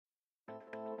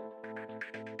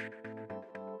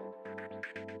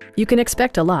You can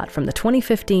expect a lot from the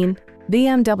 2015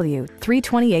 BMW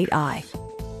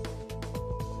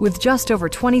 328i. With just over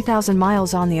 20,000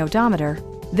 miles on the odometer,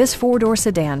 this four-door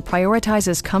sedan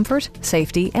prioritizes comfort,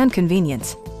 safety, and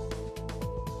convenience.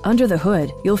 Under the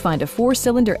hood, you'll find a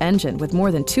four-cylinder engine with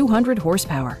more than 200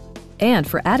 horsepower. And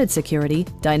for added security,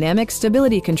 dynamic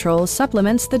stability control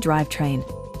supplements the drivetrain.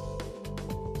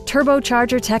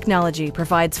 Turbocharger technology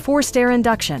provides forced-air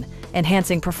induction,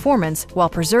 enhancing performance while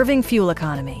preserving fuel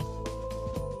economy.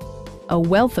 A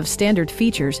wealth of standard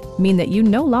features mean that you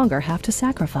no longer have to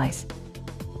sacrifice,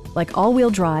 like all-wheel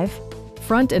drive,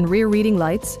 front and rear reading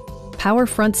lights, power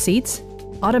front seats,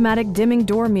 automatic dimming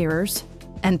door mirrors,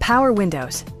 and power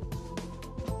windows.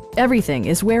 Everything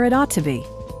is where it ought to be,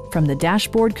 from the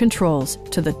dashboard controls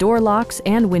to the door locks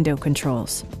and window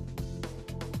controls.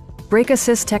 Brake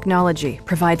Assist technology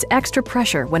provides extra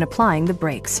pressure when applying the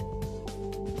brakes.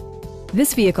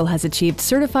 This vehicle has achieved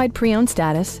certified pre-owned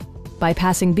status by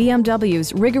passing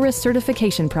BMW's rigorous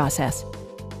certification process.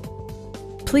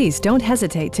 Please don't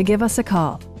hesitate to give us a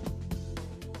call.